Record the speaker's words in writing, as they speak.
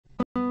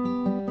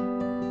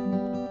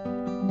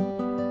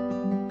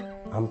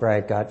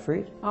Brad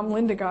Gottfried. I'm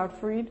Linda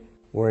Gottfried.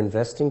 We're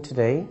investing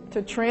today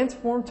To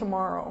transform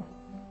tomorrow.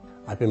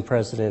 I've been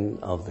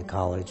president of the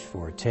college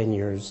for 10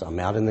 years. I'm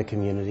out in the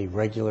community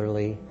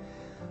regularly.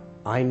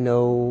 I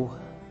know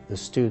the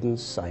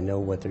students, I know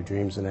what their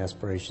dreams and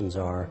aspirations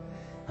are,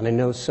 and I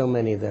know so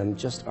many of them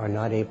just are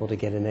not able to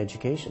get an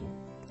education.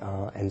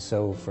 And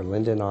so for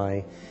Linda and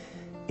I,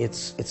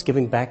 it's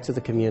giving back to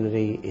the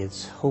community,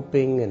 it's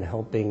hoping and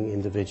helping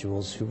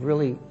individuals who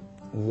really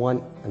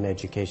want an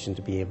education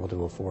to be able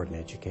to afford an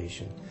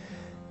education.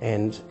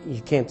 And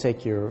you can't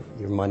take your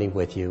money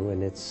with you,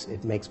 and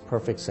it makes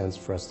perfect sense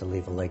for us to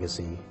leave a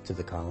legacy to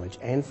the college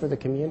and for the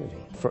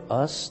community. For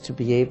us to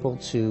be able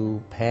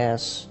to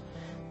pass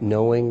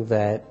knowing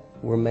that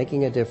we're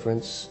making a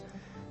difference,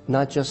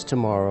 not just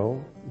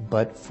tomorrow,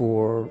 but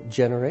for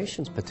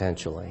generations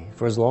potentially,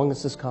 for as long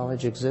as this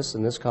college exists,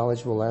 and this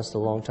college will last a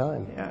long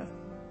time. Yeah.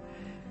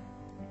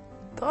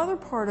 The other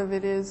part of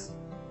it is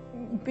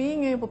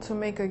being able to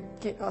make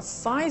a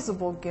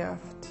sizable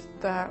gift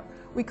that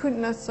we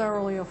couldn't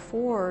necessarily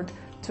afford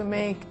to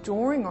make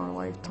during our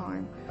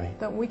lifetime, right.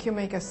 That we can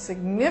make a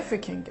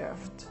significant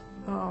gift,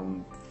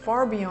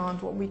 far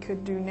beyond what we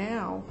could do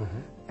now,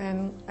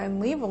 and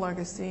leave a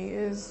legacy.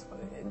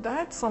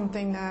 That's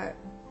something that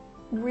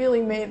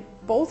really made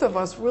both of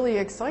us really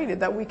excited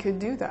that we could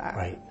do that.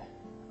 Right.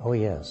 Oh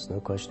yes, no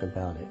question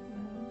about it.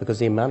 Because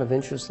the amount of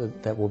interest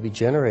that will be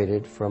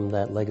generated from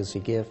that legacy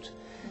gift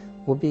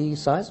will be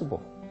sizable.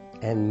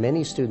 And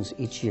many students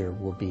each year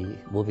will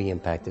be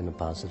impacted in a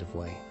positive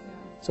way.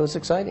 So it's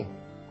exciting.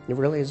 It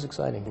really is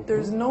exciting.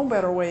 There's no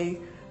better way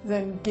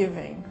than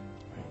giving.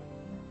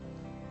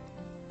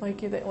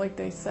 Right. Like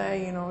they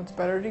say, you know, it's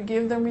better to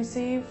give than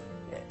receive.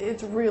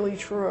 It's really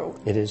true.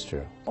 It is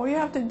true. All you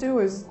have to do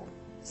is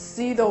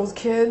see those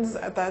kids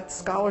at that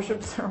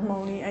scholarship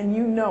ceremony, and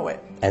you know it.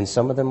 And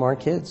some of them aren't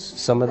kids.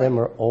 Some of them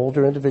are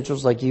older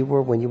individuals like you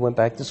were when you went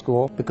back to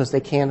school, because they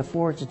can't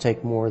afford to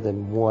take more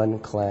than one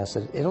class.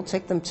 It'll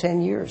take them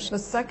 10 years. The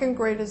second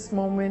greatest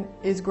moment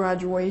is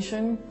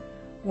graduation,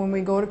 when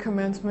we go to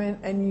commencement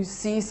and you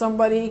see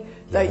somebody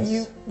that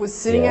you was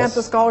sitting at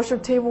the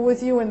scholarship table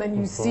with you, and then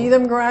you see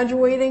them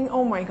graduating.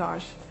 Oh my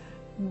gosh,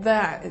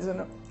 that is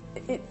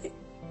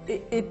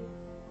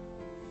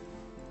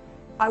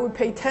I would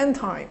pay 10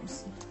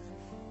 times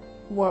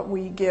what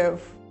we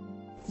give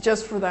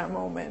just for that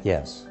moment.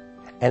 Yes.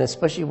 And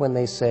especially when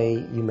they say,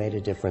 you made a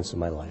difference in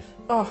my life.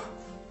 Oh,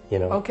 you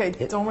know, okay,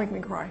 don't make me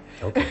cry.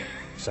 Okay,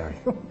 sorry.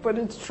 But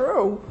it's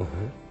true.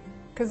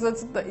 Because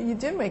you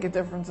did make a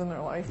difference in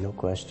their life. No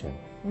question.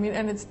 I mean,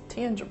 and it's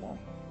tangible.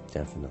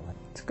 Definitely.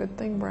 It's a good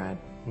thing, Brad.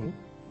 Mm-hmm.